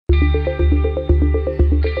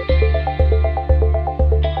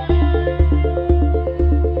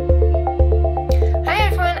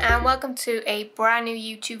welcome to a brand new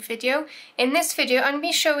YouTube video. In this video I'm going to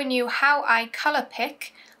be showing you how I colour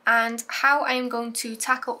pick and how I am going to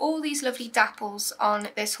tackle all these lovely dapples on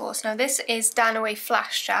this horse. Now this is Danaway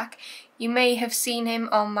Flash Jack. You may have seen him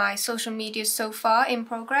on my social media so far in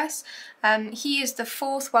progress. He is the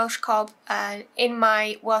fourth Welsh cob in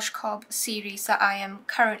my Welsh cob series that I am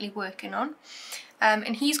currently working on.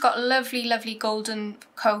 And he's got a lovely golden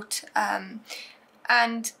coat,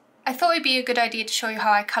 and I thought it'd be a good idea to show you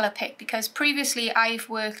how I colour pick, because previously I've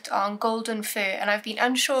worked on golden fur and I've been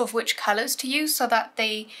unsure of which colours to use so that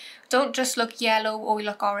they don't just look yellow or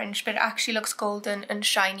look orange, but it actually looks golden and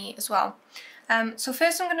shiny as well. So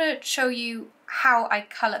first I'm going to show you how I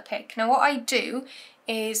colour pick. Now what I do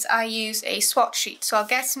is I use a swatch sheet. So I'll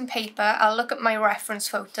get some paper, I'll look at my reference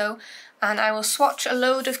photo, and I will swatch a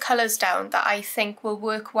load of colours down that I think will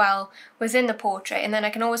work well within the portrait, and then I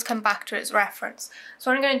can always come back to it as reference.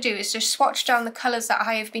 So what I'm going to do is just swatch down the colours that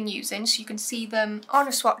I have been using so you can see them on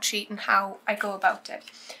a swatch sheet and how I go about it.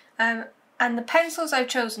 And the pencils I've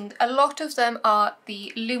chosen, a lot of them are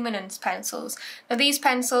the Luminance pencils. Now these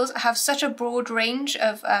pencils have such a broad range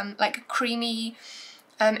of like creamy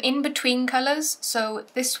in-between colours. So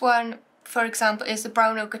this one, for example, is the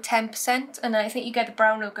brown ochre 10%, and I think you get the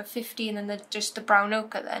brown ochre 50 and then just the brown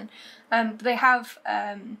ochre then. But they have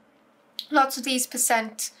lots of these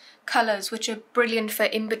percent colours which are brilliant for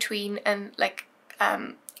in-between and like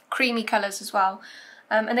creamy colours as well.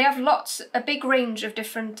 And they have a big range of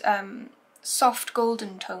different soft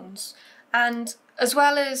golden tones, and as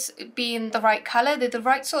well as being the right colour, they're the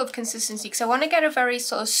right sort of consistency, because I want to get a very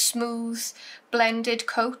sort of smooth blended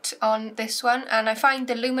coat on this one. And I find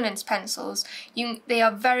the Luminance pencils, they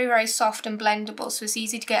are very soft and blendable, so it's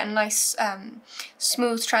easy to get a nice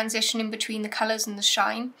smooth transition in between the colours and the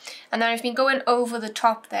shine. And then I've been going over the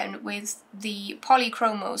top then with the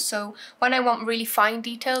Polychromos. So when I want really fine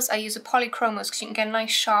details I use a Polychromos because you can get a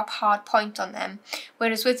nice sharp hard point on them,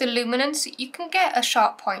 whereas with the Luminance you can get a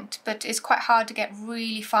sharp point but it's quite hard to get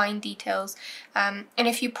really fine details, and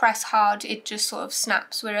if you press hard it just sort of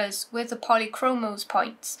snaps, whereas with the Polychromos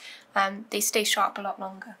points they stay sharp a lot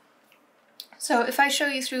longer. So if I show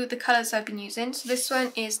you through the colours I've been using, so this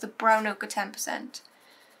one is the brown ochre 10%.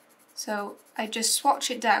 So I just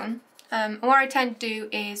swatch it down, and what I tend to do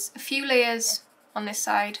is a few layers on this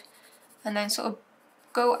side and then sort of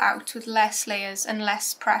go out with less layers and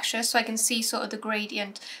less pressure so I can see sort of the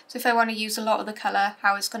gradient. So if I want to use a lot of the colour,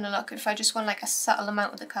 how it's going to look. If I just want like a subtle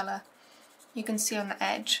amount of the colour, you can see on the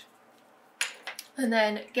edge. And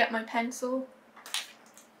then get my pencil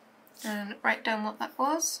and write down what that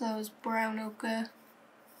was. So that was brown ochre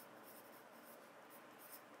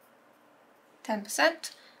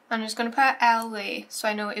 10%. I'm just going to put L there so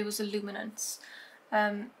I know it was a Luminance.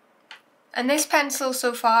 And this pencil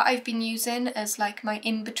so far I've been using as like my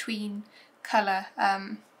in-between colour.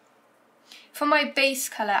 For my base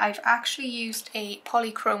colour I've actually used a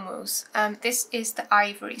Polychromos. This is the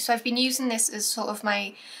ivory. So I've been using this as sort of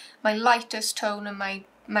my lightest tone and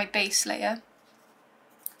my base layer.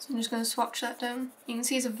 So I'm just going to swatch that down. You can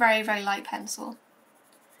see it's a very light pencil.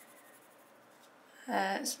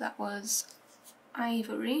 So that was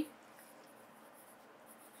ivory.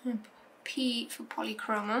 P for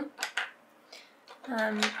Polychroma.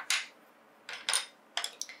 And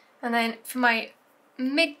then for my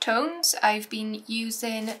mid-tones I've been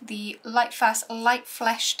using the Light Flash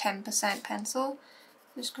 10% pencil.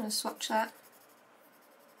 I'm just going to swatch that.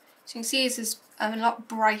 So you can see this is a lot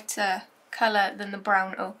brighter colour than the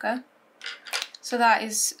brown ochre. So that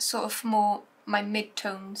is sort of more my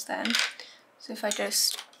mid-tones then. So if I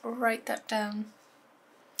just write that down.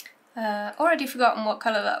 Already forgotten what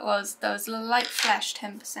colour that was. That was Light Flash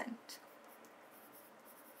 10%.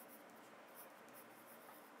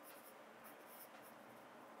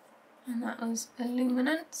 And that was a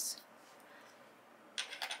Luminance.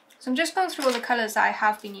 So I'm just going through all the colours that I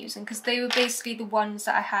have been using because they were basically the ones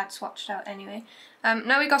that I had swatched out anyway.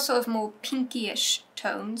 Now we got sort of more pinky-ish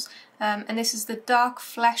tones, and this is the Dark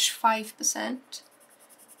Flesh 5%.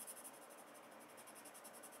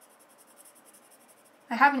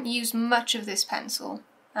 I haven't used much of this pencil,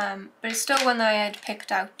 but it's still one that I had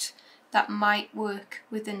picked out that might work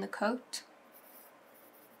within the coat.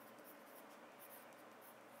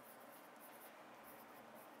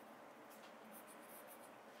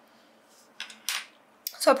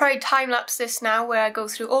 So I'll probably time-lapse this now where I go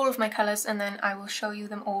through all of my colours and then I will show you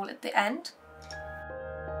them all at the end.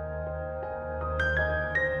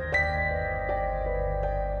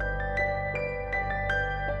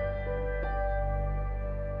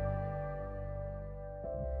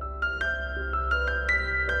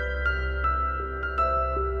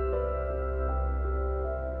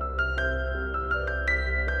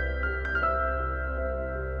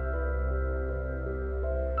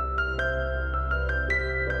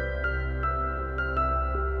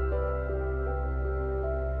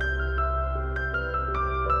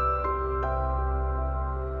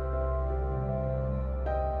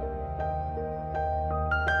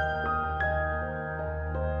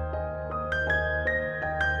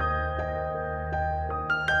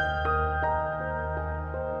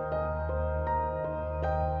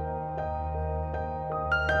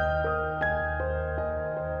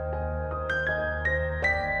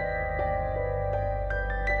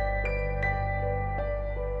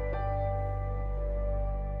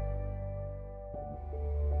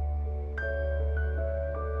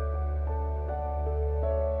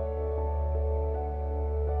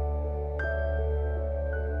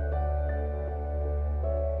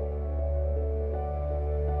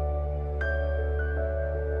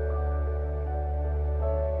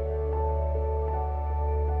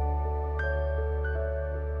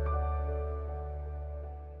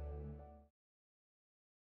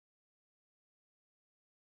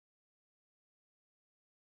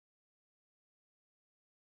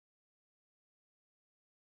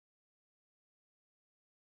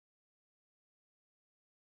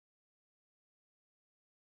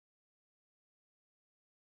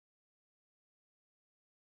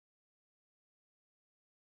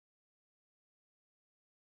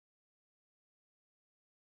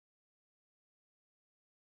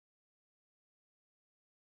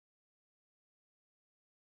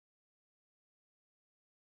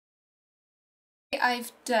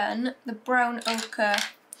 I've done the brown ochre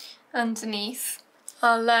underneath,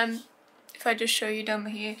 I'll if I just show you down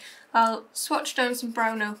here, I'll swatch down some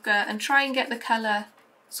brown ochre and try and get the colour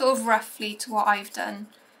sort of roughly to what I've done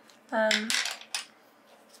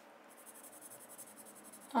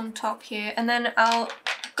on top here, and then I'll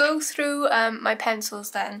go through my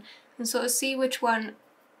pencils then and sort of see which one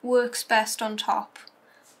works best on top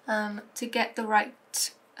to get the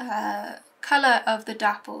right colour of the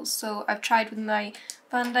Dapples. So I've tried with my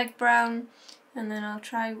Van Dyke brown, and then I'll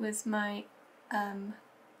try with my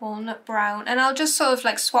walnut brown, and I'll just sort of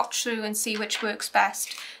like swatch through and see which works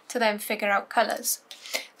best to then figure out colours.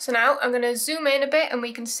 So now I'm going to zoom in a bit and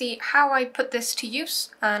we can see how I put this to use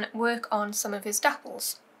and work on some of his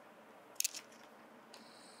Dapples.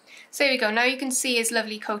 So here we go, now you can see his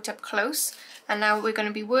lovely coat up close, and now we're going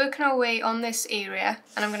to be working our way on this area,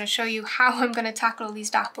 and I'm going to show you how I'm going to tackle all these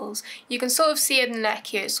Dapples. You can sort of see it in the neck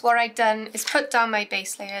here. So what I've done is put down my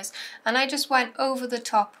base layers, and I just went over the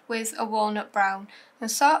top with a walnut brown and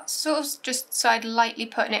sort of just started lightly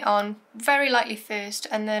putting it on, very lightly first,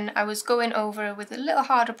 and then I was going over with a little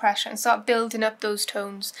harder pressure and start building up those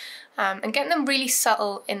tones and getting them really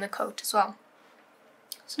subtle in the coat as well.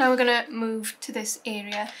 So now we're going to move to this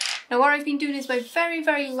area. Now what I've been doing is my very,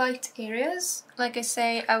 very light areas. Like I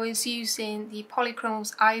say, I was using the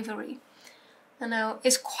Polychromos Ivory. And now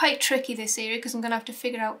it's quite tricky, this area, because I'm going to have to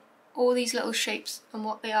figure out all these little shapes and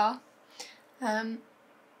what they are.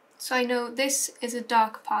 So I know this is a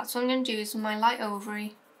dark part, so what I'm going to do is with my light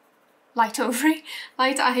ivory,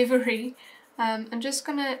 I'm just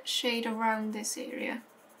going to shade around this area.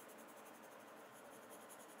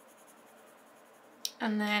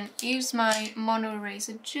 And then use my mono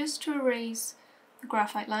eraser just to erase the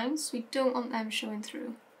graphite lines. We don't want them showing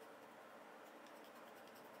through.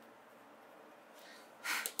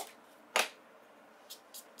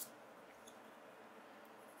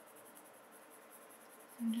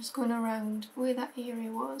 I'm just going around where that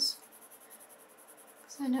area was,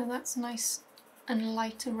 because I know that's nice and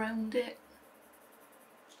light around it.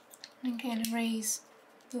 And again, erase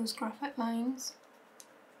those graphite lines.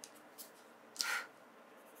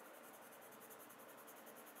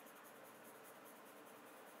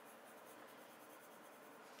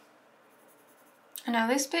 And now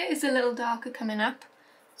this bit is a little darker coming up,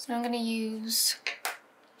 so I'm going to use,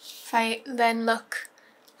 if I then look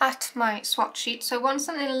at my swatch sheet, so I want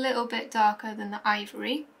something a little bit darker than the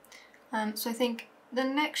ivory, so I think the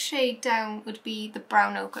next shade down would be the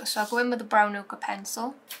brown ochre, so I'll go in with the brown ochre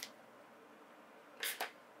pencil.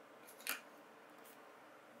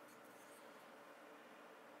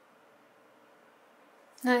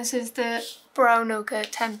 Now this is the brown ochre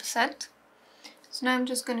 10%, so now I'm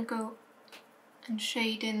just going to go and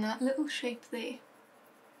shade in that little shape there.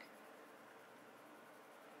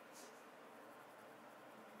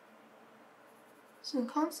 So I'm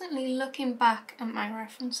constantly looking back at my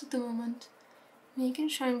reference at the moment, making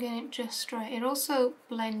sure I'm getting it just right. It also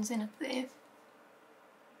blends in up there.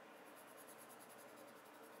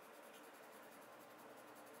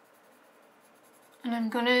 And I'm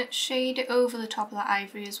going to shade it over the top of that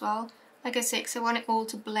ivory as well, like I say, because I want it all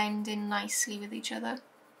to blend in nicely with each other.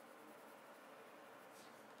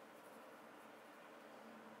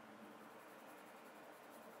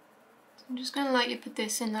 I'm just going to lightly put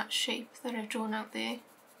this in that shape that I've drawn out there.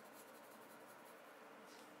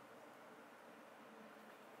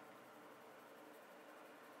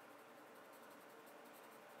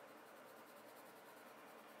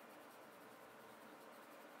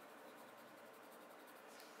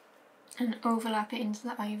 And overlap it into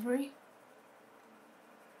the ivory.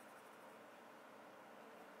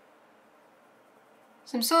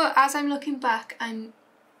 So as I'm looking back, I'm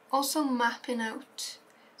also mapping out.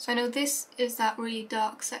 So I know this is that really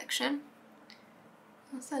dark section.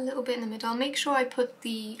 That's a little bit in the middle. I'll make sure I put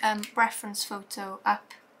the reference photo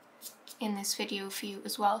up in this video for you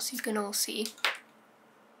as well, so you can all see.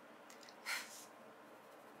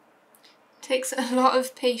 It takes a lot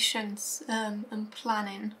of patience and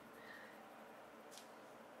planning.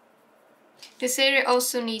 This area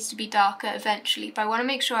also needs to be darker eventually, but I want to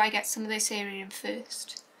make sure I get some of this area in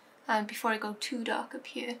first before I go too dark up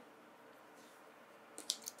here.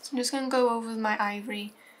 So I'm just going to go over with my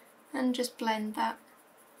ivory and just blend that.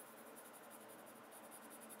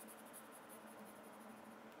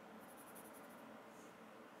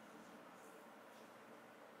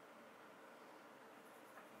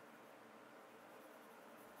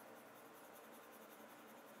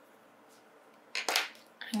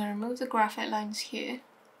 I'm going to remove the graphite lines here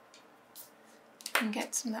and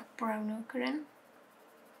get some of that brown ochre in.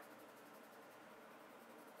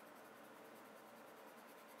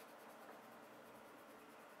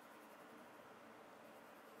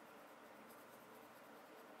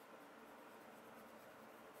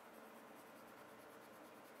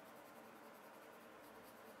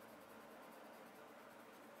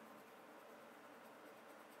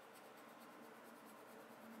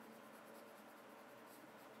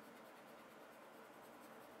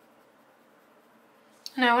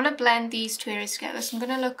 Now I want to blend these two areas together, so I'm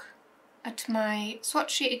going to look at my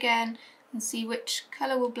swatch sheet again and see which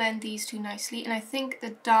colour will blend these two nicely, and I think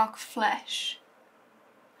the dark flesh,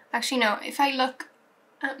 actually no, if I look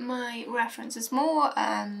at my reference, it's more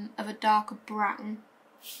of a darker brown.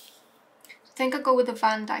 I think I'll go with the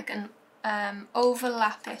Van Dyke and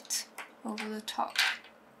overlap it over the top.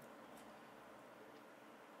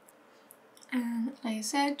 And like I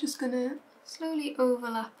said, just gonna slowly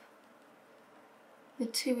overlap the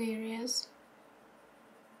two areas.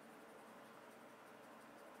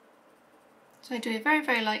 So I do it very,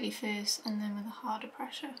 very lightly first and then with a harder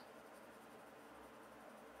pressure.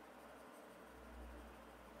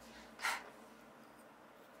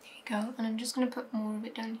 There you go, and I'm just going to put more of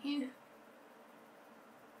it down here.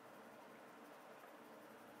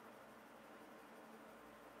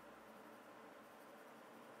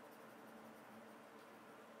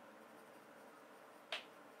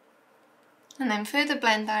 And then further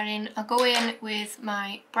blend that in, I'll go in with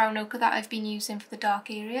my brown ochre that I've been using for the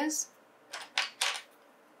dark areas.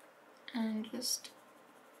 And just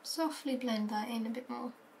softly blend that in a bit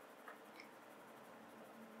more.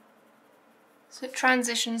 So it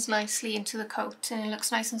transitions nicely into the coat and it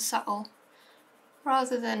looks nice and subtle,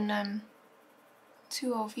 rather than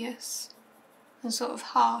too obvious and sort of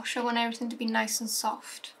harsh. I want everything to be nice and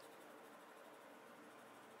soft.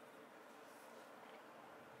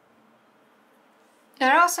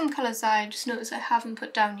 There are some colours that I just noticed I haven't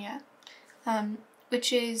put down yet,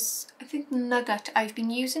 which is, I think, Nugget. I've been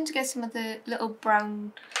using to get some of the little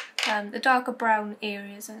brown, the darker brown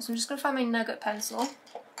areas in. So I'm just going to find my Nugget pencil.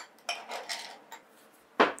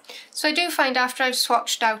 So I do find after I've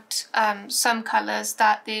swatched out some colours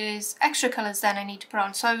that there is extra colours then I need to put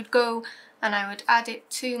on. So I would go and I would add it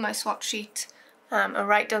to my swatch sheet and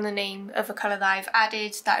write down the name of a colour that I've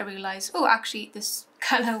added that I realise, oh, actually this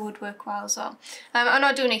colour would work well as well. I'm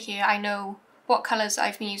not doing it here, I know what colours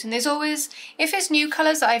I've been using. There's always, if it's new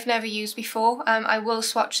colours that I've never used before, I will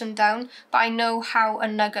swatch them down, but I know how a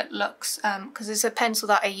Nugget looks because it's a pencil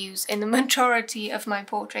that I use in the majority of my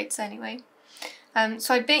portraits anyway.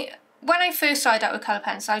 So when I first started out with colour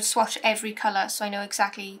pencils, I'd swatch every colour so I know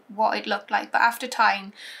exactly what it looked like, but after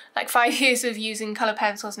time, like 5 years of using colour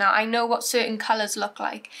pencils now, I know what certain colours look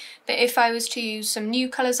like. But if I was to use some new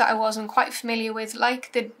colours that I wasn't quite familiar with,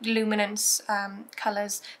 like the Luminance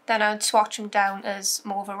colours, then I would swatch them down as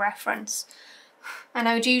more of a reference. And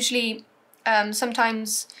I would usually,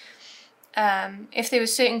 sometimes, if there were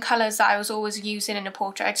certain colours that I was always using in a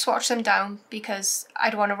portrait, I'd swatch them down because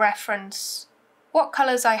I'd want to reference what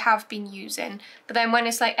colours I have been using. But then when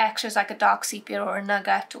it's like extras like a dark sepia or a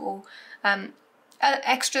Nugget or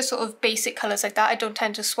extra sort of basic colours like that, I don't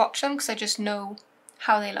tend to swatch them because I just know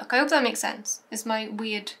how they look. I hope that makes sense. It's my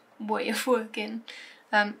weird way of working.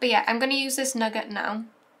 But yeah, I'm going to use this Nugget now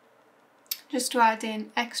just to add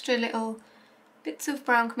in extra little bits of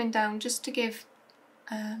brown coming down just to give,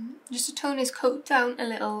 just to tone his coat down a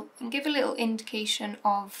little and give a little indication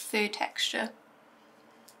of fur texture.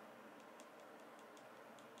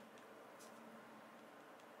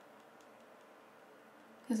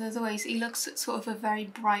 Because otherwise he looks sort of a very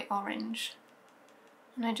bright orange.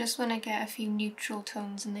 And I just want to get a few neutral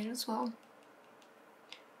tones in there as well.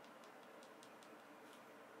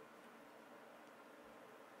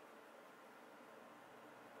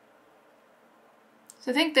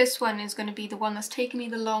 So I think this one is going to be the one that's taken me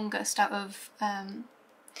the longest out of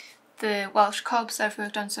the Welsh cobs I've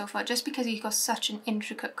worked on so far, just because he's got such an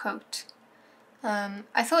intricate coat.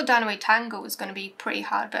 I thought Danaway Tango was going to be pretty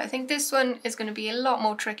hard, but I think this one is going to be a lot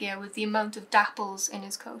more trickier with the amount of dapples in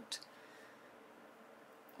his coat,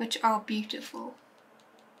 which are beautiful.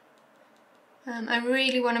 I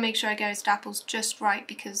really want to make sure I get his dapples just right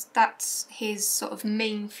because that's his sort of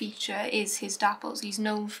main feature, is his dapples. He's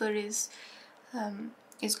known for his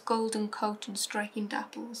golden coat and striking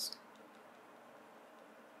dapples.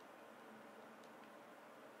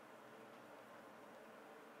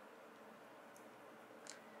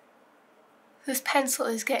 This pencil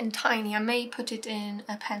is getting tiny. I may put it in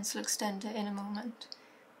a pencil extender in a moment.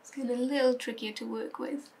 It's getting a little trickier to work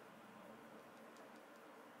with.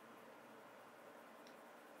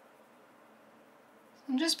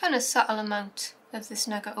 I'm just putting a subtle amount of this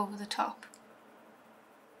Nugget over the top.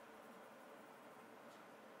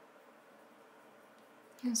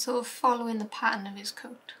 And sort of following the pattern of his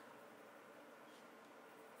coat.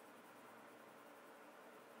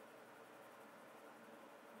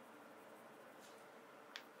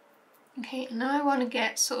 Okay, now I want to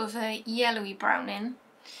get sort of a yellowy brown in.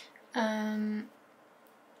 I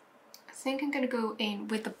think I'm going to go in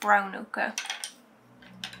with the brown ochre.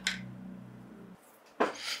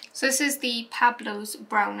 So So this is the Pablos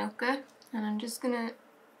brown ochre, and I'm just going to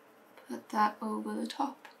put that over the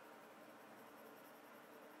top.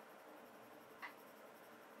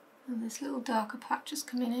 And this little darker patch is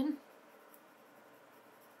coming in.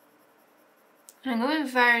 And I'm going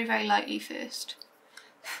very, very lightly first,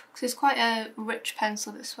 because it's quite a rich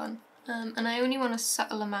pencil, this one, and I only want a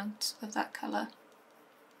subtle amount of that colour.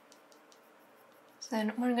 So then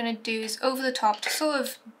what I'm going to do is over the top, to sort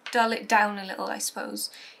of dull it down a little I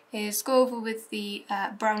suppose, is go over with the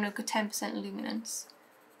brown ochre 10% luminance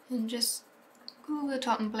and just go over the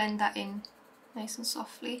top and blend that in nice and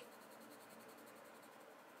softly.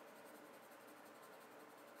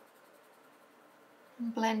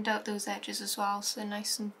 And blend out those edges as well so they're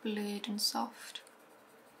nice and blurred and soft.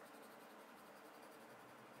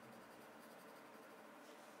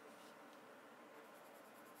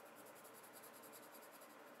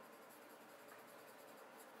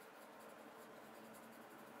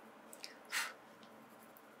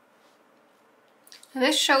 Now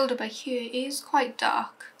this shoulder by here is quite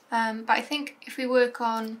dark, but I think if we work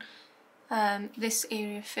on this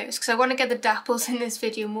area first, because I want to get the dapples in this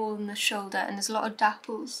video more than the shoulder, and there's a lot of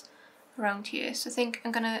dapples around here, so I think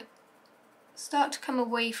I'm going to start to come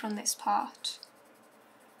away from this part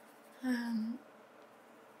and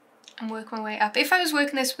work my way up. If I was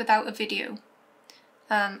working this without a video,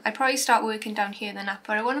 I'd probably start working down here then up,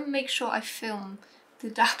 but I want to make sure I film the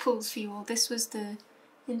dapples for you all. This was the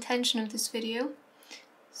intention of this video.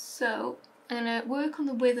 So I'm going to work on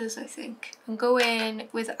the withers, I think, and go in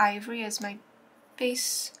with ivory as my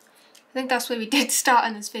base. I think that's where we did start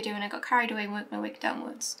in this video and I got carried away and worked my way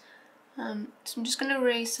downwards. So I'm just going to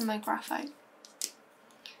erase some of my graphite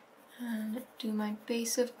and do my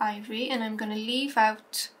base of ivory, and I'm going to leave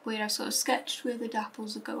out where I've sort of sketched where the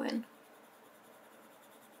dapples are going.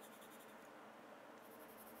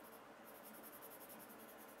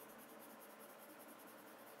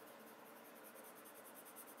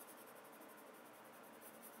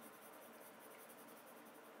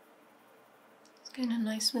 Getting a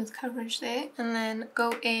nice smooth coverage there, and then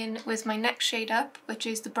go in with my next shade up, which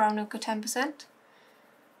is the brown ochre 10%,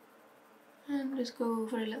 and just go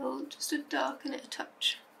over a little just to darken it a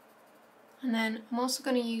touch. And then I'm also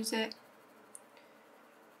going to use it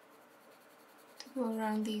to go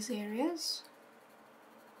around these areas.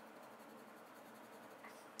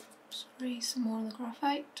 Just erase some more of the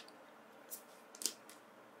graphite.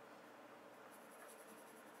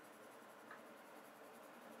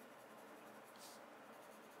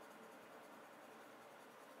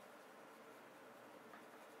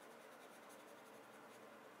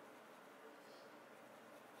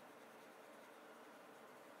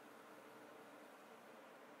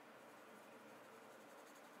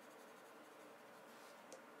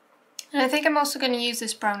 And I think I'm also going to use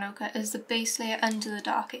this brown ochre as the base layer under the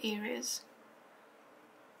darker areas.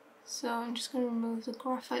 So I'm just going to remove the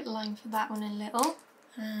graphite line for that one a little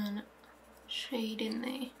and shade in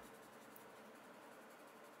there.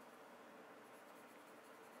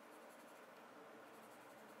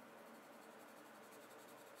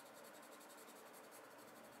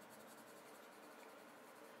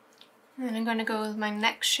 And then I'm going to go with my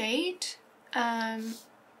next shade.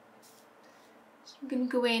 I'm going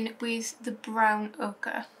to go in with the brown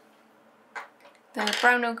ochre. The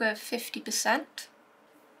brown ochre 50%.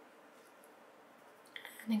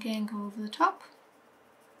 And again go over the top.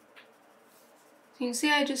 So you can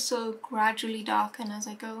see I just sort of gradually darken as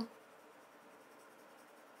I go.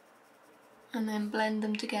 And then blend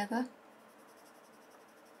them together.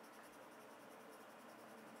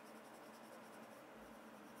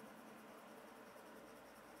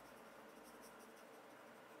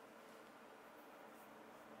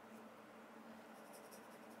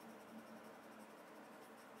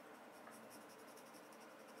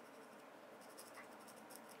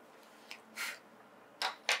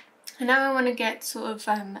 And now I want to get sort of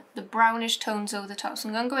the brownish tones over the top. So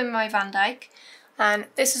I'm going to go in with my Van Dyke. And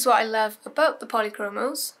this is what I love about the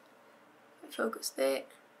Polychromos. Focus there.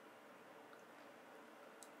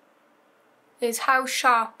 Is how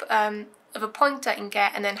sharp of a point I can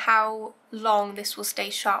get, and then how long this will stay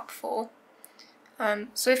sharp for.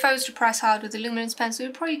 So if I was to press hard with the Luminance pencil, it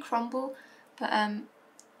would probably crumble. But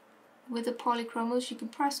with the Polychromos you can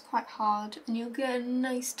press quite hard and you'll get a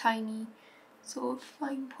nice tiny sort of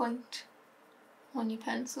fine point on your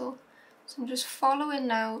pencil. So I'm just following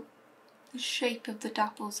now the shape of the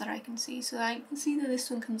dapples that I can see. So I can see that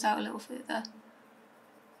this one comes out a little further.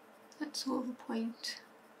 That's sort of the point.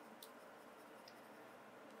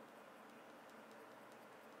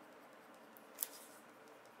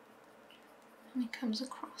 And it comes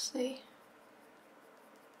across there.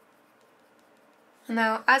 And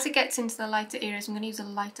now as it gets into the lighter areas, I'm going to use a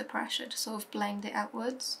lighter pressure to sort of blend it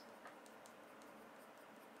outwards.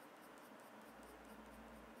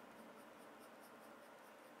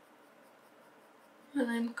 And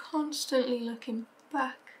I'm constantly looking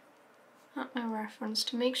back at my reference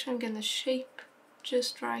to make sure I'm getting the shape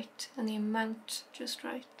just right and the amount just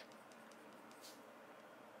right.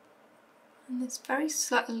 And this very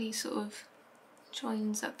subtly sort of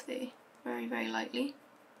joins up there, very, very lightly.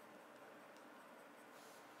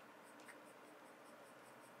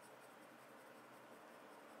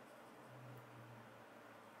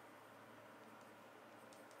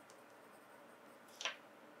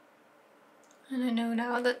 And I know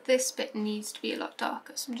now that this bit needs to be a lot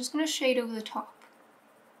darker, so I'm just going to shade over the top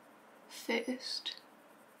first.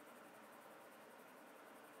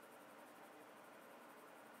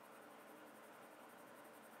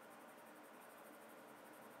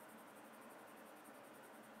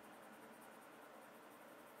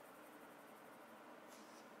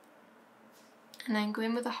 And then go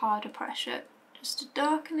in with a harder pressure just to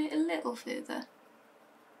darken it a little further.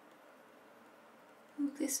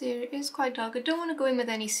 This area is quite dark. I don't want to go in with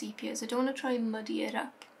any sepias, I don't want to try and muddy it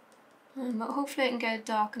up. But hopefully I can get a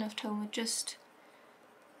dark enough tone with just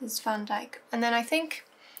this Van Dyke. And then I think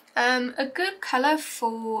a good colour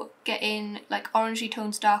for getting like orangey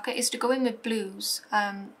tones darker is to go in with blues,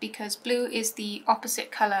 because blue is the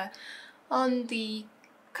opposite colour on the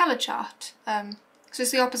colour chart. So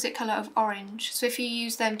it's the opposite colour of orange. So if you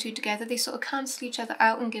use them two together, they sort of cancel each other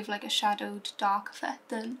out and give like a shadowed dark effect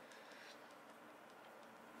then.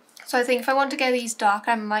 So I think if I want to get these dark,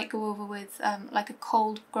 I might go over with like a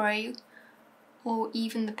cold grey or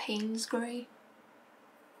even the Payne's grey,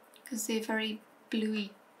 because they're very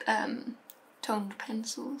bluey toned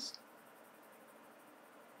pencils.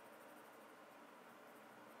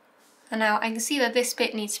 And now I can see that this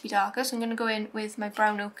bit needs to be darker, so I'm going to go in with my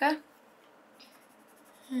brown ochre.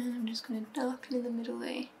 And I'm just going to darken in the middle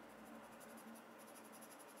there.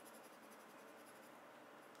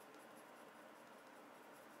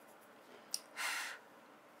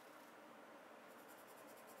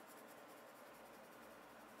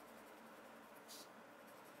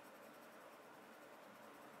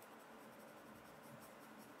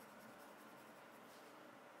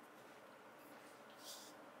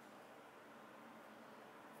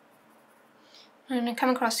 And I come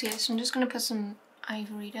across here, so I'm just going to put some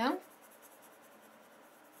ivory down.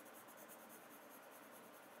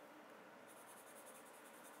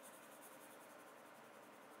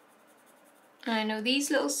 And I know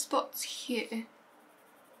these little spots here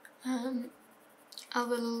are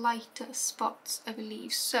the lighter spots, I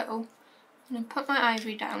believe. So I'm going to put my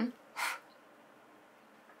ivory down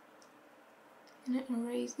and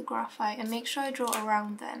erase the graphite and make sure I draw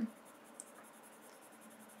around them.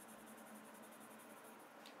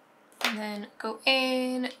 And then go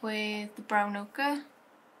in with the brown ochre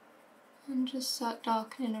and just start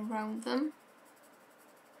darkening around them.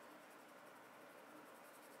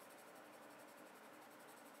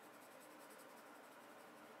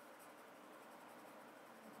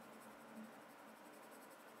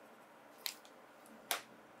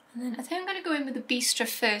 And then I think I'm going to go in with the Bistre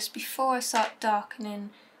first before I start darkening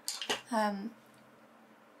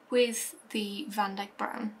with the Van Dyke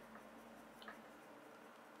brown.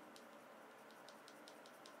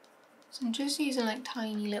 So I'm just using like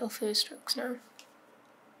tiny little first strokes now.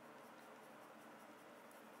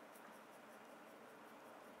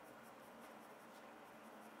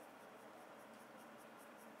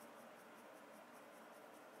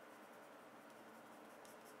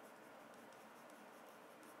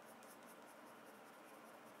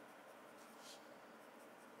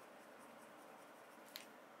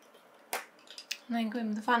 And then go in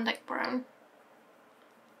with the Van Dyke brown.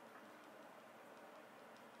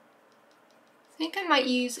 I think I might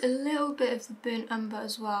use a little bit of the burnt umber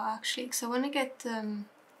as well, actually, because I want to get some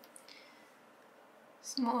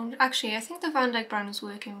orange. Actually, I think the Van Dyke brown is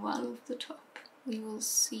working well over the top. We will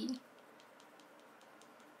see.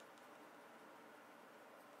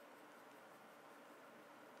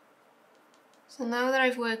 So now that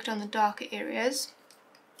I've worked on the darker areas,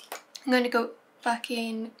 I'm going to go back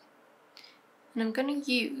in and I'm going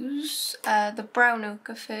to use the brown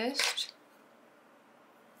ochre first.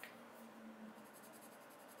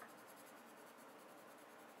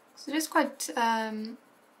 So it is quite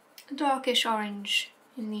darkish orange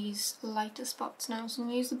in these lighter spots now, so I'm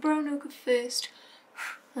going to use the brown ochre first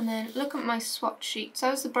and then look at my swatch sheet. So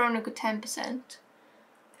that was the brown ochre 10%.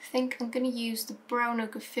 I think I'm going to use the brown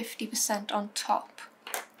ochre 50% on top.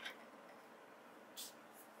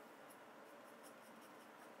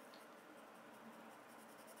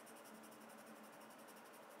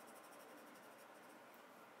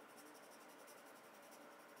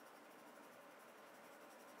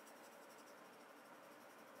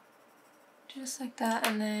 just like that,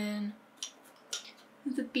 and then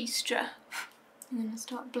the bistre, and then I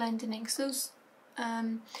start blending in. Because those,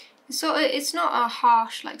 it's not a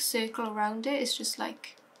harsh like circle around it. It's just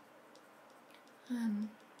like it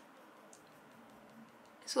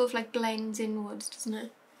sort of like blends inwards, doesn't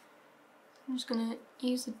it? I'm just gonna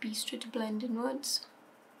use the bistre to blend inwards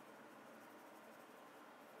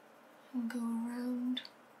and go around.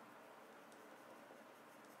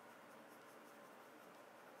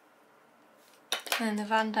 And the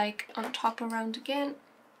Van Dyke on top around again.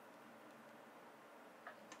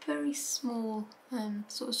 Very small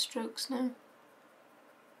sort of strokes now.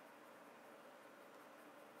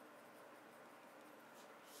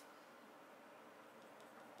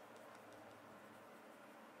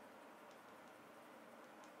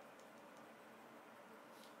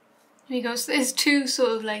 There we go, so there's two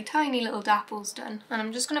sort of like tiny little dapples done, and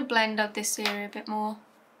I'm just going to blend out this area a bit more.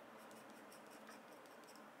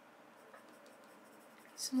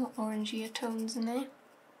 Some more orangier tones in there.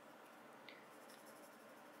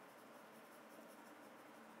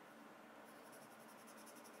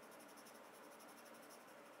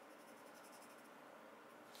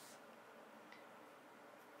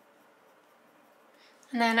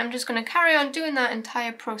 And then I'm just going to carry on doing that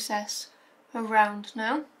entire process around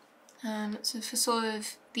now. So for sort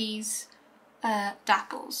of these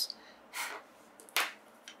dapples.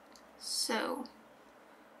 So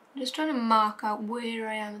I'm just trying to mark out where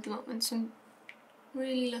I am at the moment. So I'm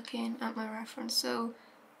really looking at my reference. So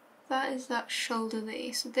that is that shoulder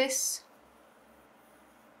there. So this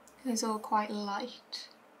is all quite light.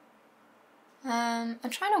 I'm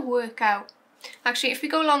trying to work out. Actually, if we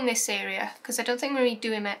go along this area, because I don't think we're really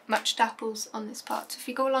doing much dapples on this part, so if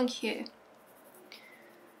we go along here,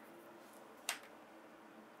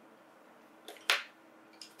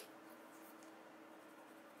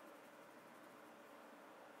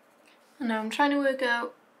 and now I'm trying to work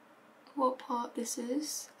out what part this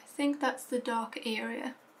is. I think that's the dark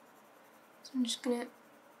area, so I'm just going to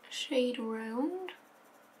shade around.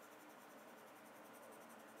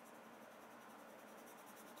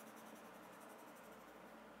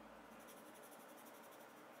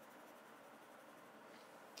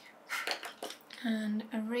 And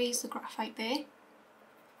erase the graphite there.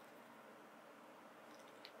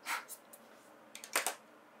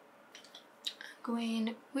 Go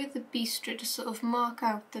in with the bistre to sort of mark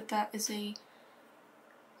out that that is a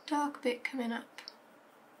dark bit coming up.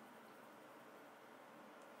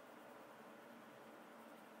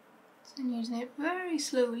 So I'm using it very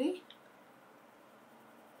slowly.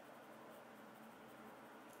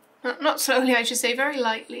 Not slowly, I should say, very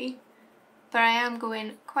lightly. But I am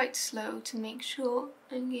going quite slow to make sure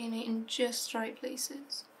I'm getting it in just the right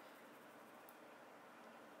places.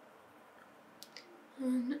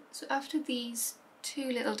 And so after these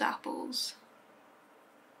two little dapples,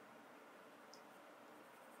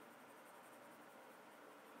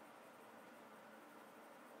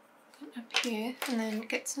 go up here and then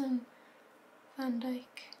get some Van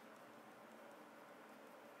Dyke.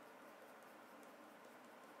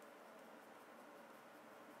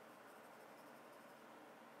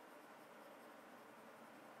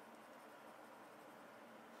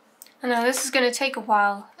 And now this is going to take a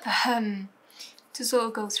while to sort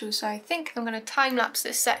of go through, so I think I'm going to time-lapse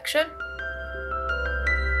this section.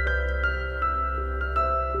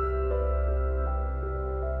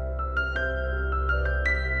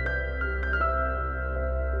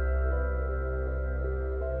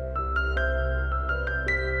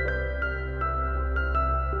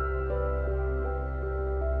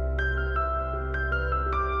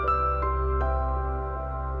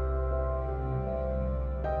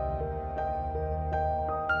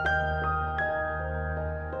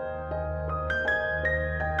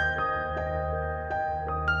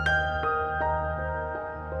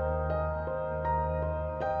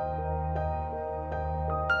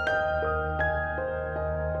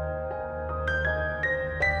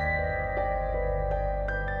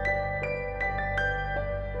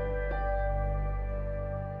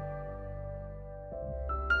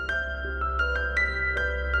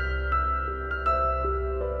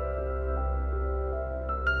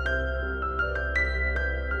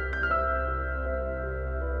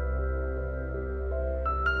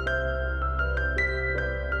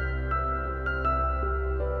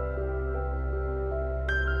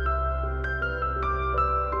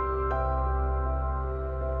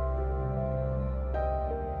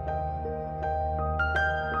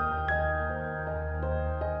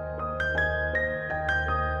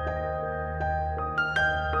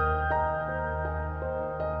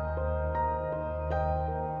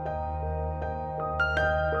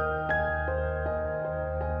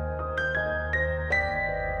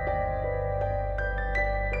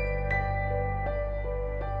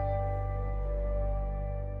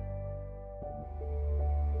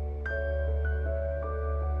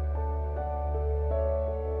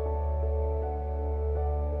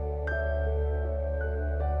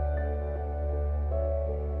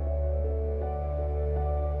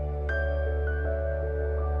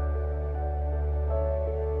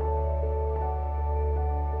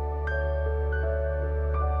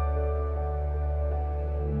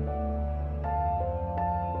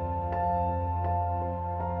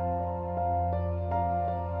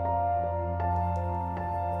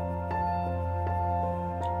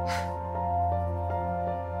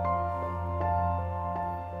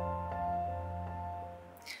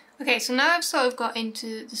 Okay, so now I've sort of got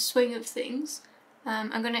into the swing of things,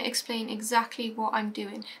 I'm going to explain exactly what I'm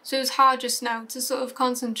doing. So it was hard just now to sort of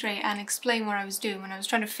concentrate and explain what I was doing when I was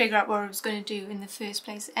trying to figure out what I was going to do in the first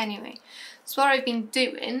place anyway. So what I've been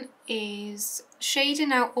doing is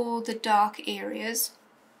shading out all the dark areas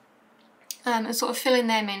and sort of filling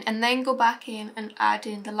them in, and then go back in and add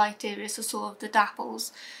in the light areas, so sort of the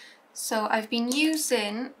dapples. So I've been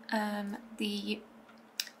using not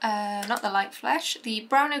the light flesh, the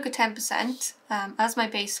brown ochre 10% as my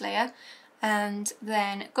base layer, and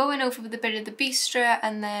then going over with a bit of the bistre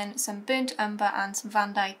and then some burnt umber and some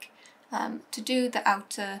Van Dyke to do the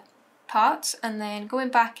outer parts, and then going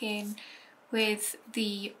back in with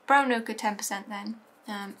the brown ochre 10% then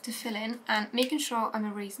to fill in, and making sure I'm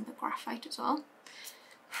erasing the graphite as well.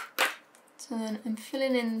 So then I'm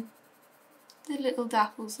filling in the little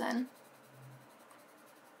dapples then.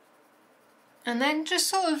 And then just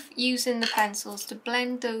sort of using the pencils to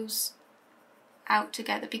blend those out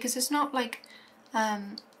together, because it's not like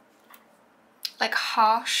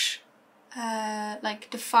harsh, like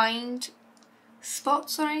defined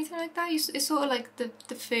spots or anything like that. It's sort of like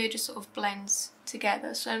the fur just sort of blends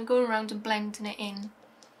together. So I'm going around and blending it in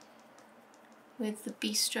with the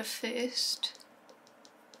bistre first.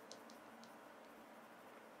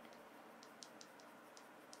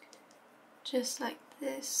 Just like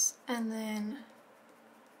this, and then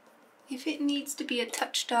if it needs to be a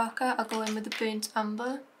touch darker, I'll go in with the burnt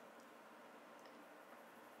umber.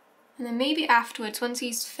 And then maybe afterwards, once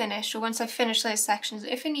he's finished, or once I've finished those sections,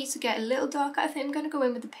 if it needs to get a little darker, I think I'm going to go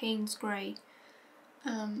in with the Payne's Grey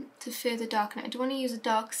to further darken it. I don't want to use a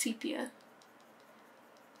dark sepia,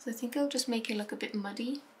 so I think it'll just make it look a bit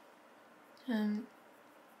muddy.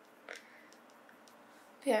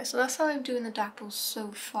 Yeah, so that's how I'm doing the dapples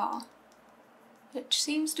so far, which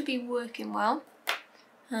seems to be working well.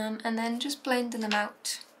 And then just blending them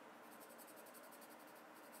out.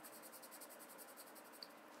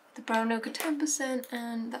 The brown ochre 10%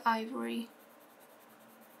 and the ivory,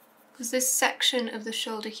 because this section of the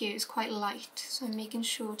shoulder here is quite light, so I'm making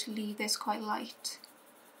sure to leave this quite light.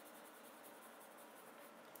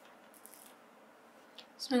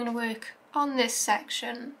 So I'm going to work on this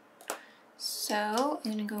section. So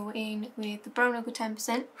I'm going to go in with the brown ochre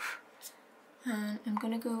 10%, and I'm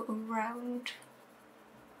going to go around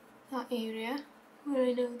that area where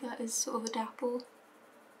I know that is sort of a dapple.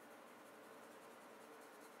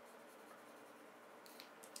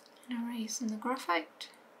 And erasing the graphite.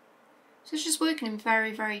 So it's just working in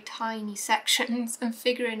very, very tiny sections and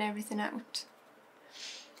figuring everything out.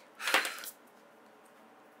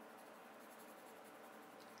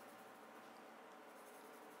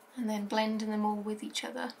 And then blending them all with each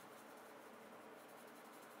other.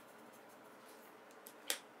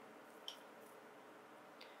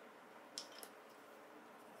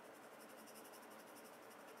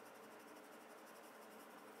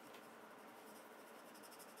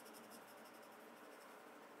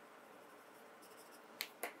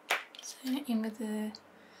 In with the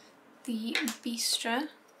bistre.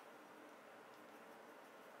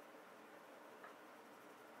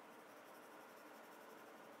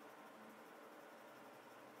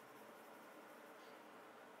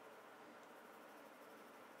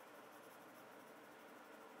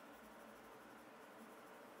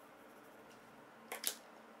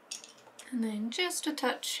 And then just a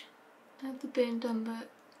touch of the burnt umber.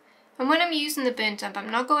 And when I'm using the burnt umber, I'm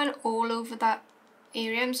not going all over that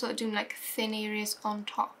area, I'm sort of doing like thin areas on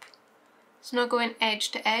top. It's not going edge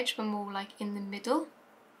to edge, but more like in the middle,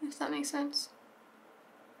 if that makes sense.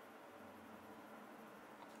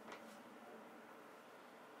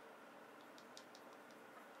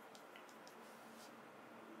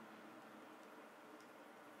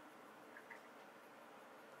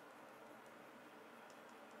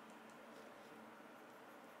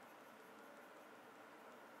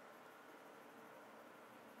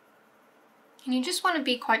 And you just want to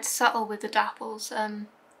be quite subtle with the dapples,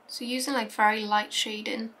 so using like very light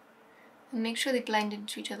shading and make sure they blend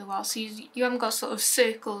into each other well, so you haven't got sort of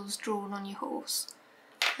circles drawn on your horse.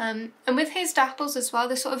 And with his dapples as well,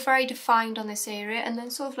 they're sort of very defined on this area and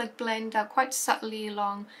then sort of like blend out quite subtly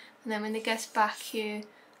along, and then when they get back here,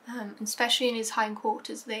 especially in his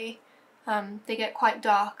hindquarters, they get quite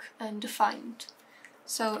dark and defined.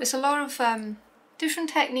 So it's a lot of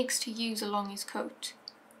different techniques to use along his coat.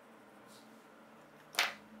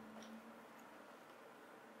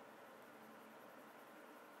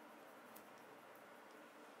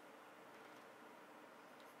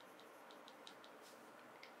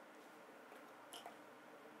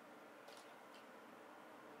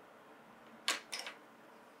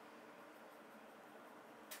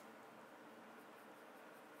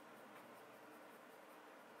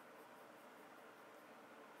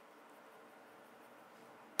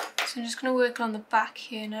 So I'm just going to work on the back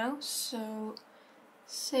here now, so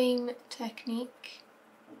same technique.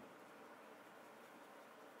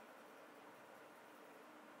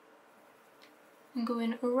 I'm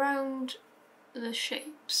going around the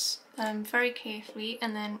shapes very carefully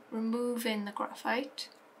and then removing the graphite.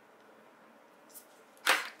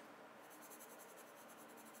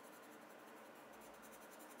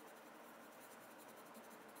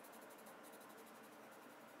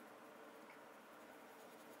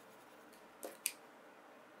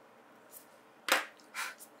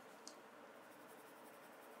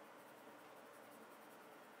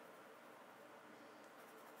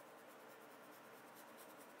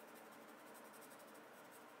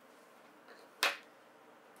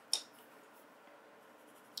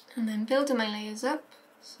 And then building my layers up,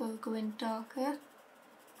 so going darker.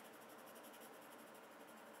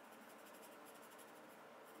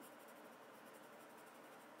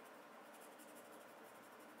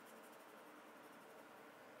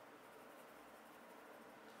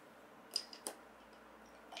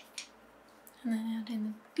 And then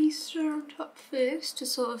adding the bistro on top first to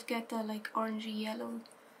sort of get that like orangey yellow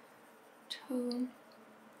tone.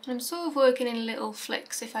 And I'm sort of working in little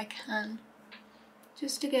flicks if I can,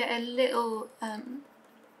 just to get a little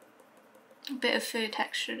bit of fur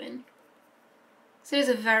texture in. So it is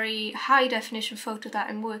a very high definition photo that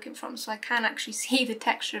I'm working from, so I can actually see the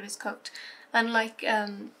texture of his coat. And like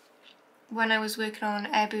when I was working on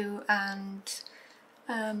Ebu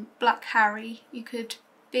and Black Harry, you could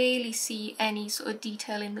barely see any sort of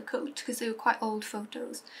detail in the coat because they were quite old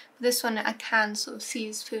photos. But this one I can sort of see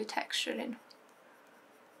his fur texture in.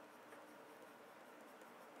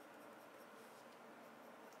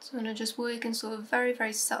 So I'm going to just work in sort of very,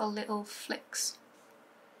 very subtle little flicks.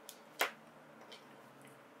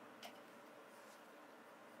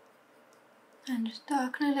 And just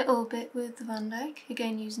darken a little bit with the Van Dyke,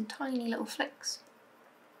 again using tiny little flicks.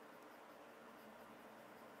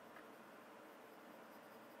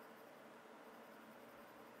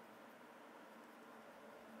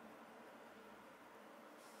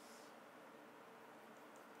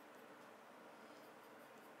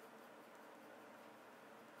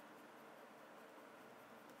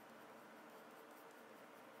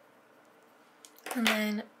 And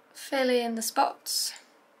then fill in the spots.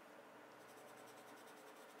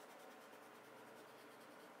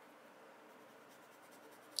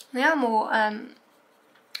 They are more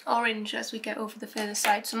orange as we get over the further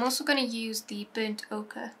side, so I'm also going to use the burnt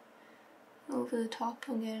ochre over the top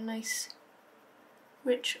and get a nice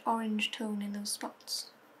rich orange tone in those spots.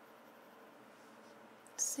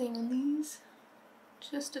 Same on these,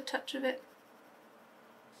 just a touch of it.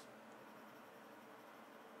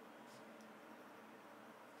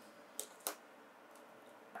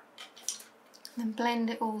 And then blend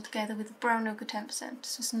it all together with the brown ochre 10%,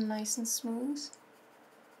 so it's nice and smooth.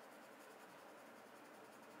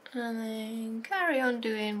 And then carry on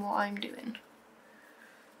doing what I'm doing.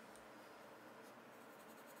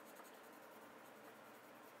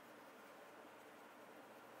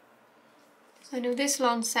 So I know this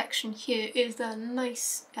long section here is a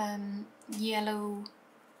nice yellow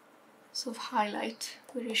sort of highlight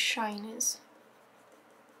where his shine is.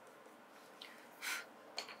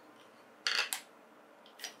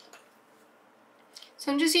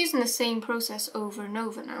 So I'm just using the same process over and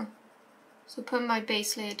over now. So putting my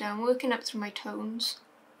base layer down, working up through my tones.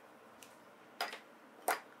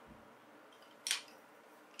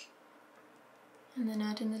 And then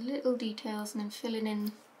adding the little details and then filling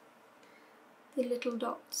in the little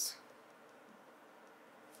dots.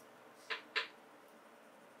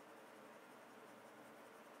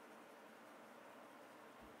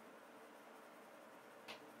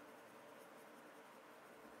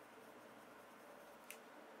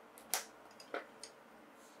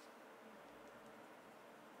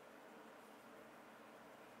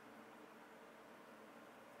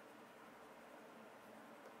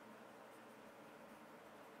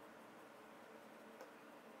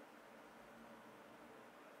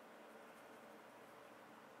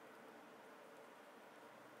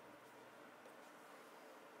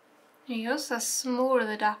 There you go, so that's some more of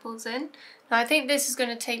the Dapples in. Now I think this is going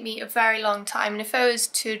to take me a very long time, and if I was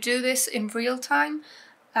to do this in real time,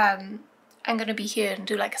 I'm going to be here and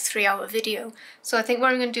do like a 3-hour video. So I think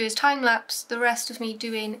what I'm going to do is time-lapse the rest of me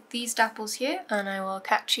doing these Dapples here, and I will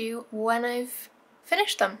catch you when I've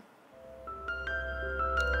finished them.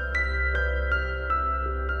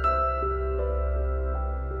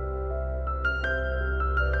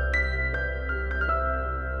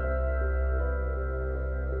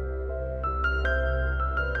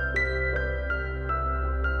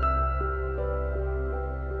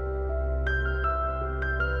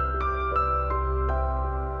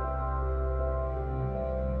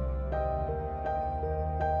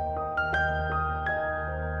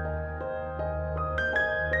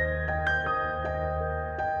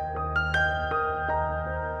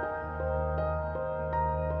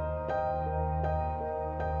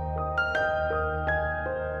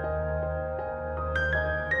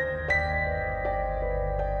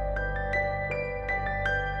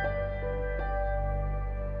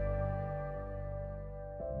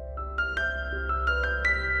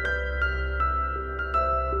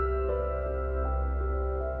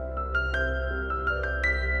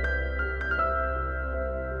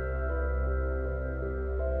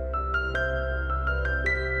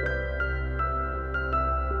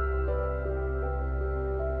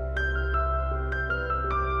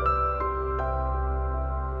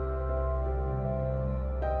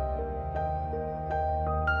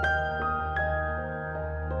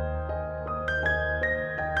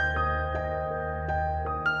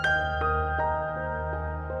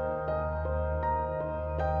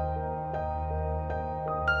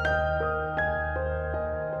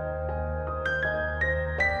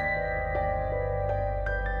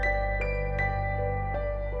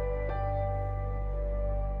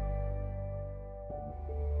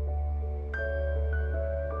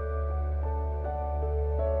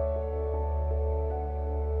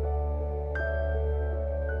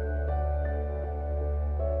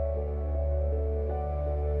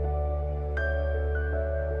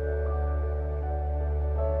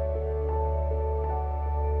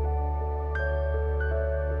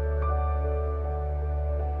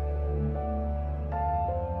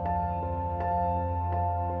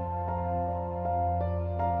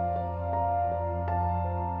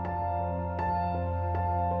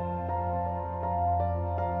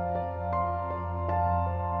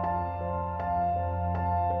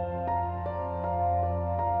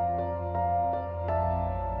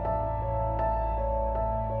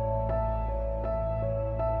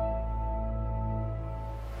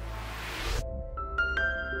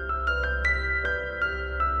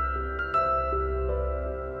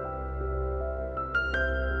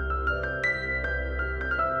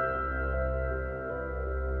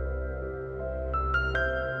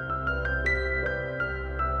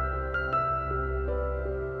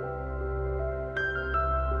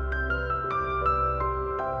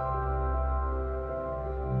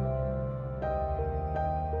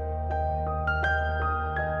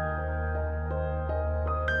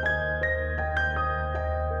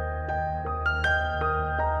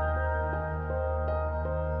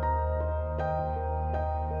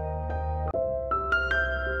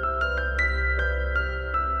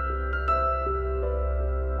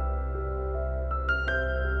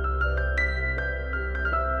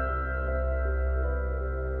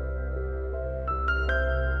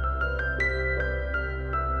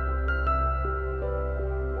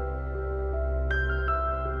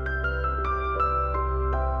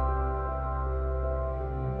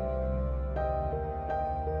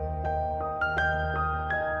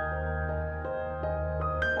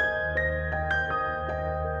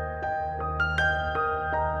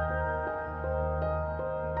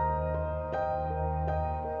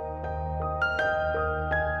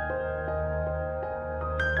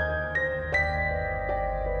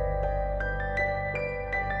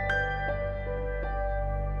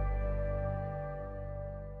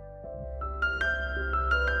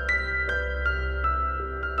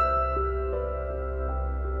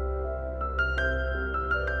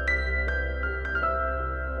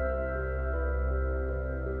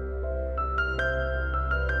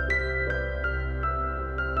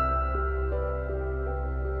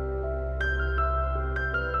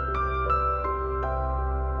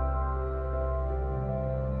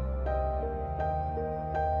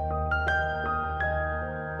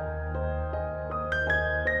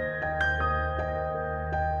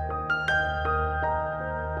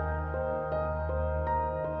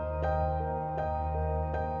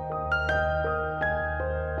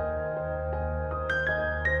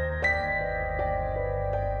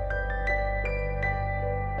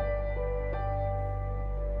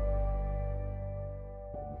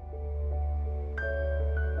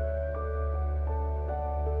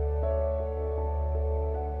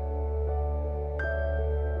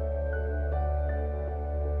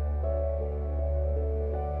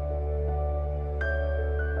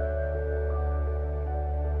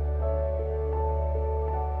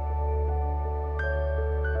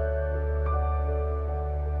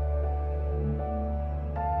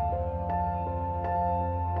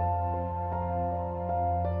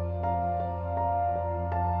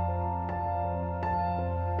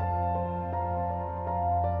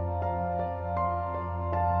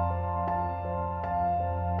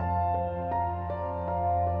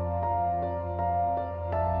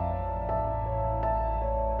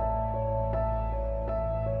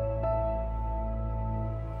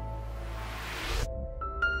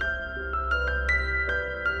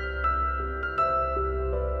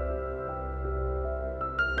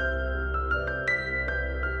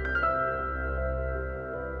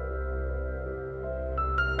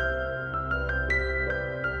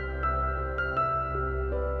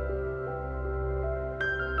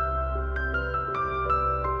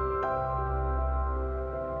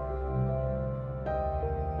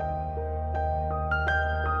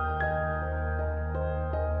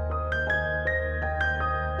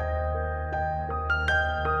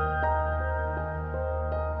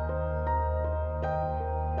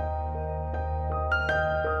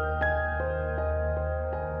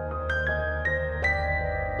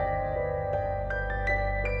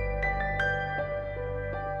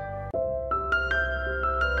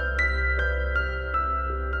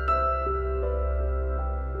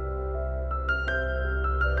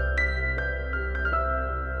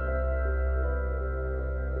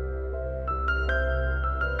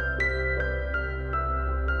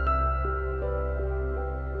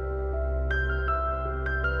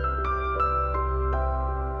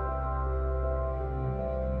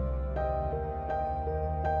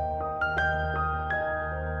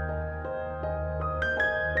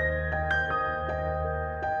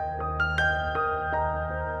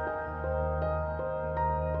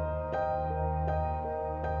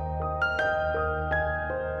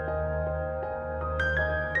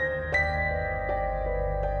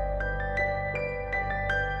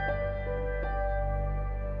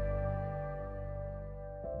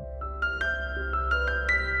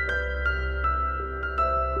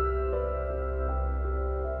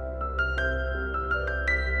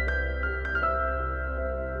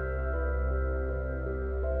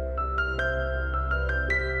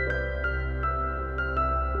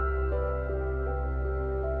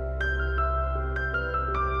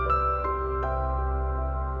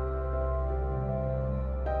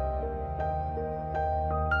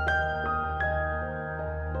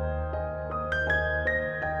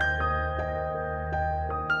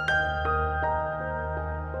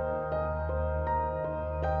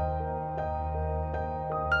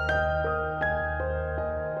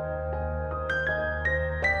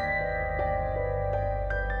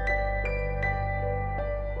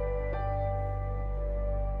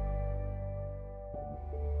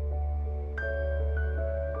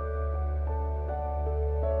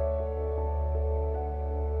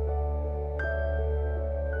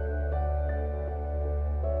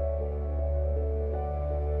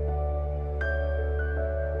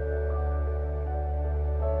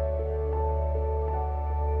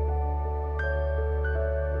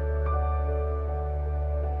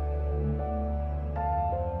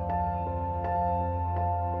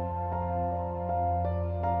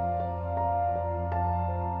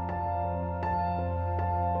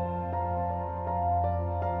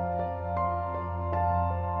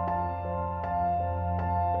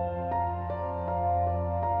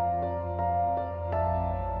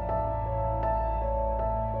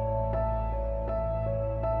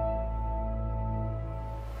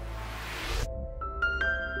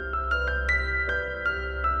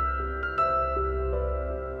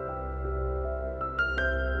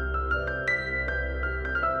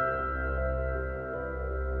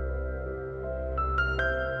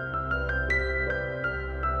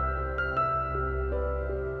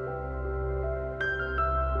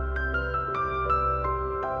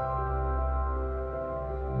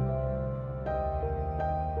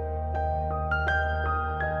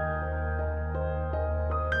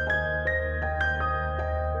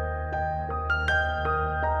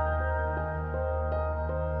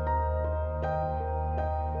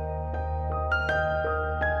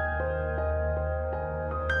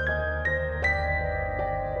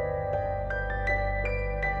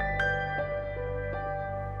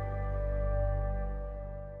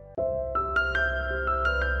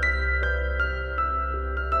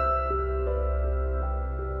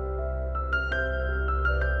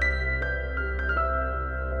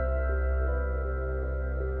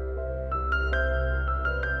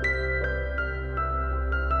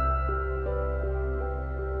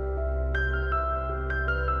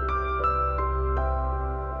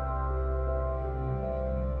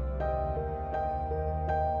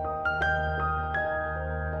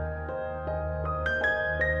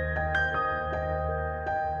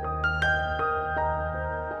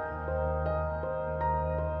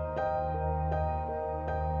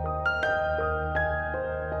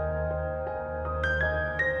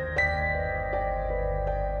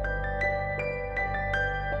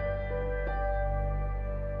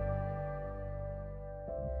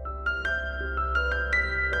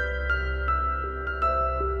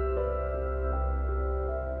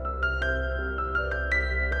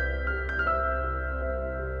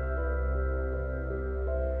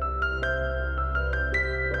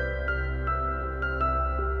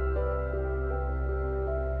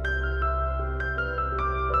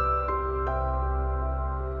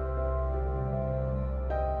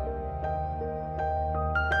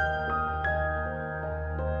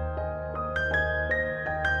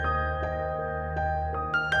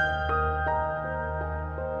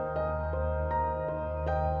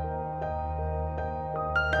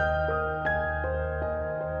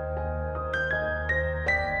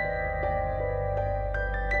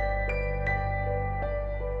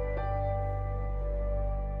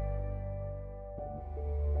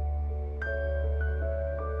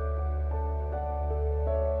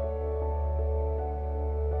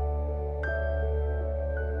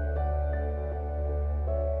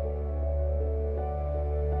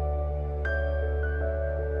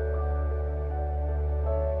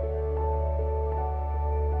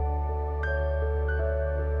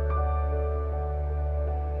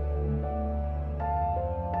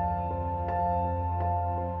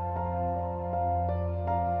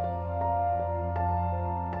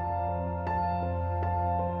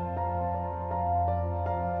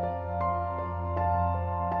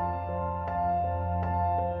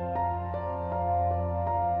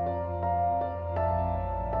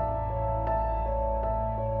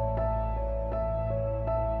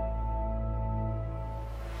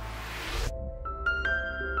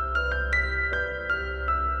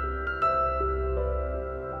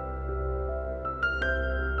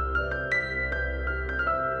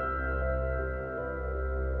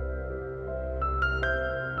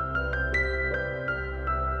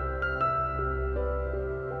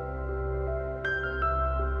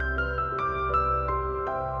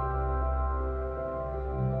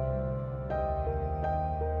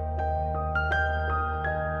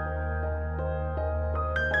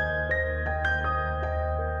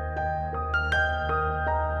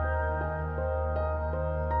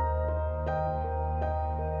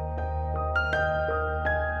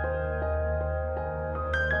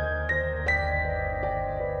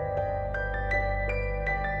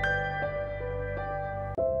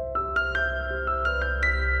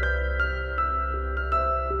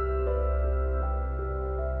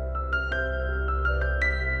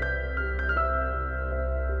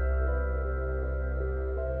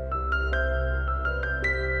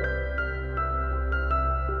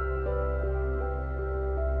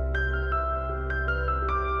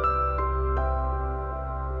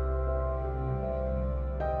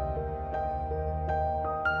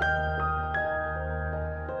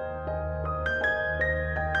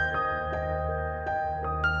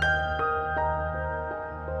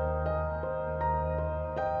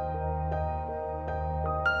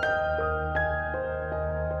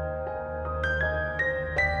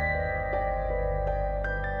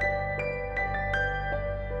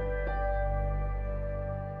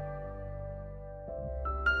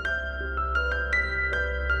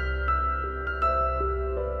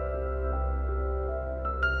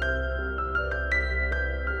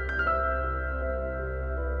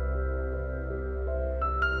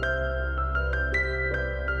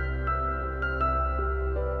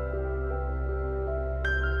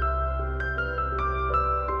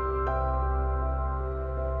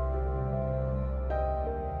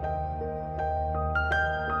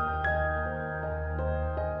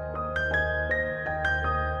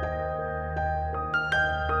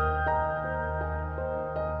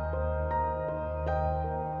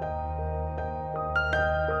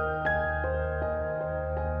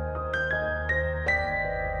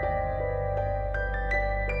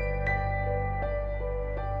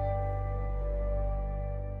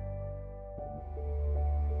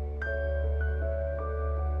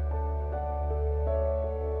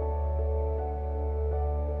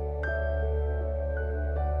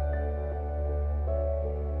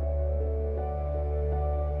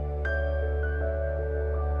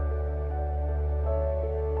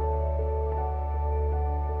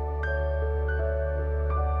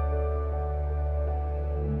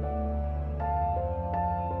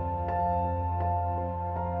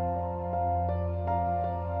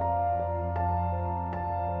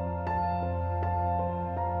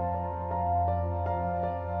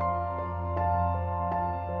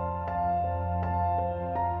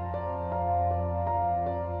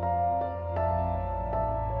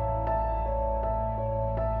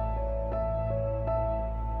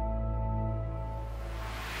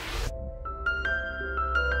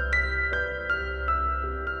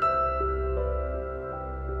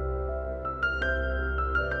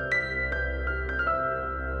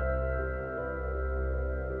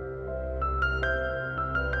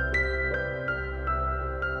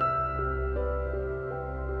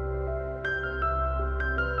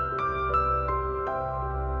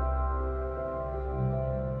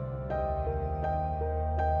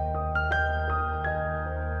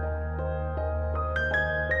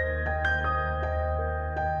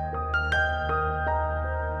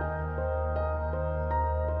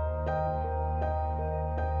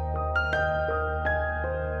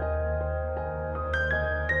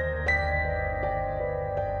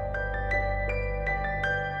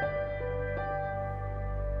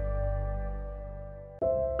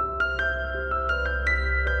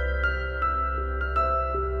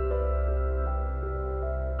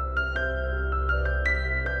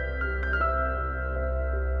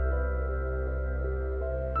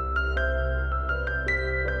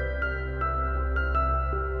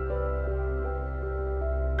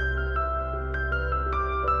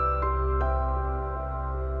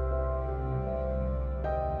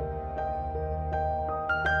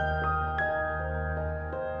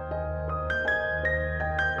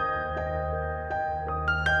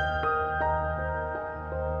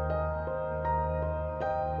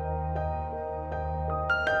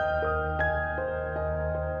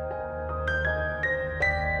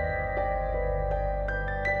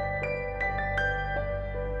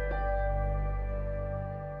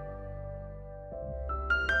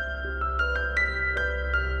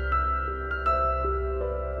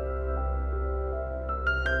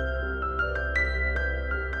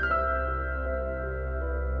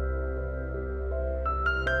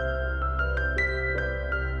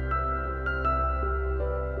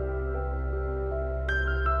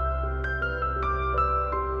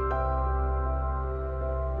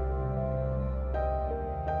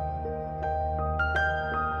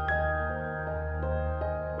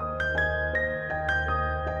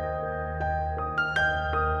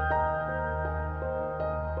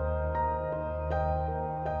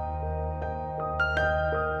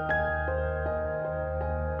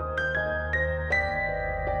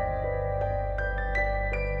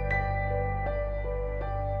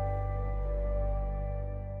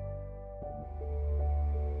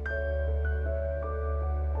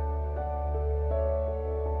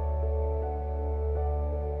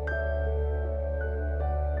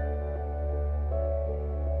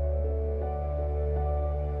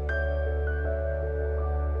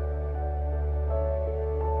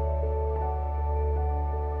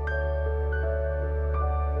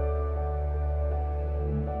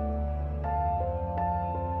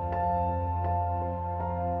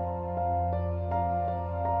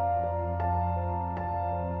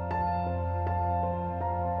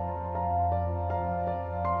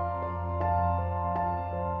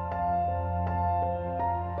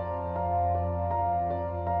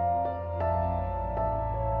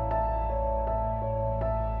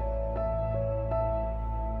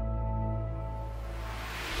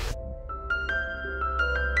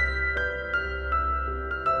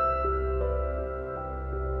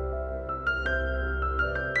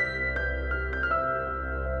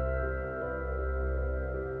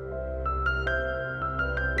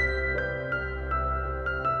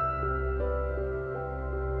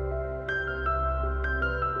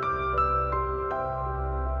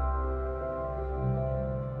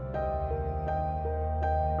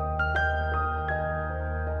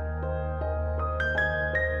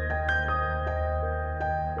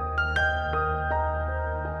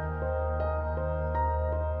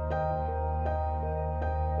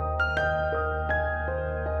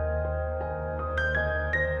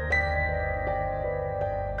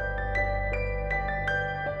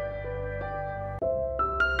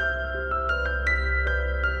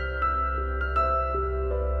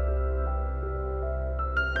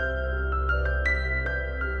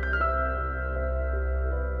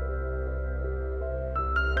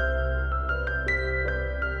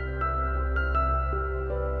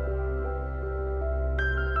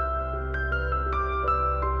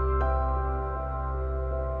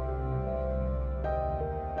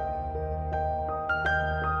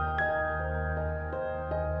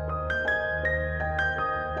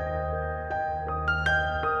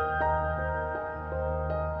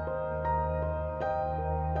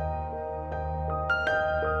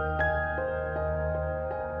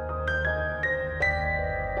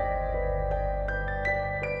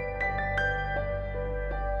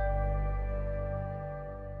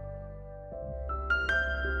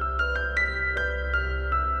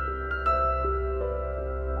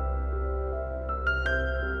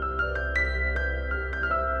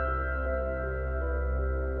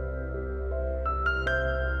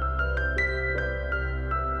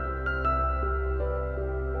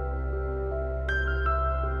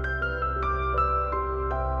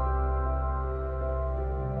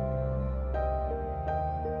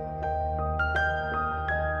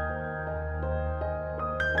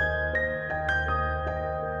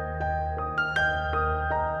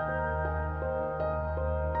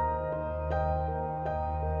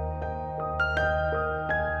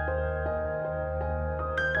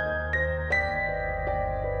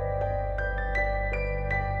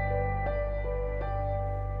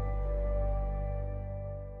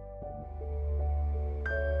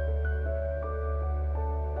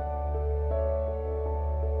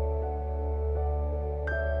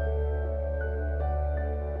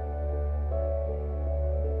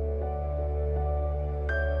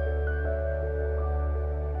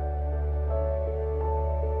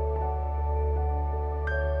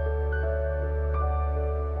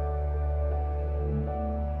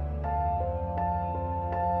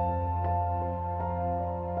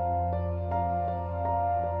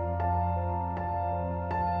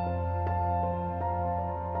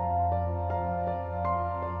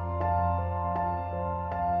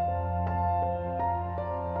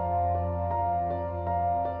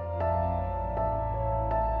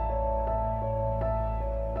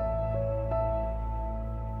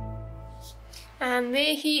 And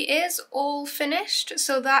there he is, all finished.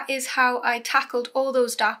 So that is how I tackled all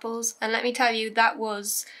those dapples, and let me tell you, that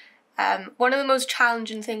was one of the most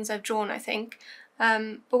challenging things I've drawn, I think.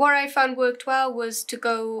 But what I found worked well was to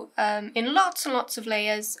go in lots and lots of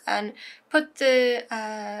layers and put the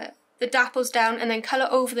dapples down and then colour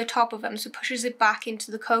over the top of them, so it pushes it back into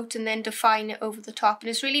the coat and then define it over the top, and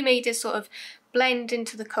it's really made it sort of blend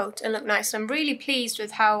into the coat and look nice. And I'm really pleased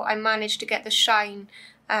with how I managed to get the shine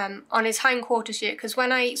on his hindquarters here, because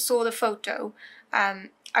when I saw the photo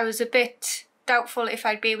I was a bit doubtful if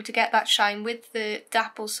I'd be able to get that shine with the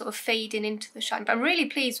dapples sort of fading into the shine, but I'm really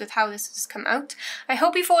pleased with how this has come out. I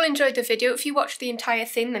hope you've all enjoyed the video. If you watched the entire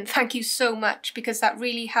thing, then thank you so much, because that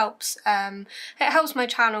really helps it helps my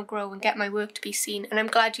channel grow and get my work to be seen, and I'm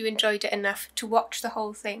glad you enjoyed it enough to watch the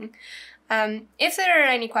whole thing. If there are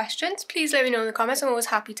any questions, please let me know in the comments. I'm always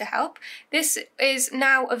happy to help. This is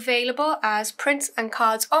now available as prints and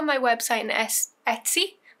cards on my website and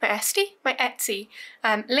Etsy. My Etsy,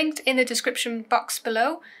 linked in the description box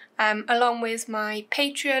below, along with my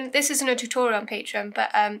Patreon. This isn't a tutorial on Patreon, but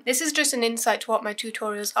this is just an insight to what my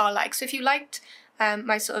tutorials are like. So if you liked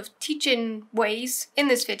my sort of teaching ways in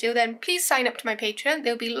this video, then please sign up to my Patreon.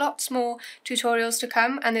 There'll be lots more tutorials to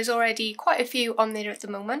come, and there's already quite a few on there at the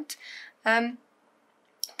moment.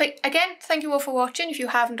 But again, thank you all for watching. If you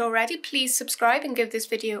haven't already, please subscribe and give this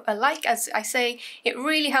video a like. As I say, it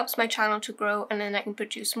really helps my channel to grow, and then I can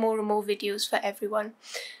produce more and more videos for everyone.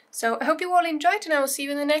 So I hope you all enjoyed, and I will see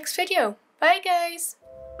you in the next video. Bye guys!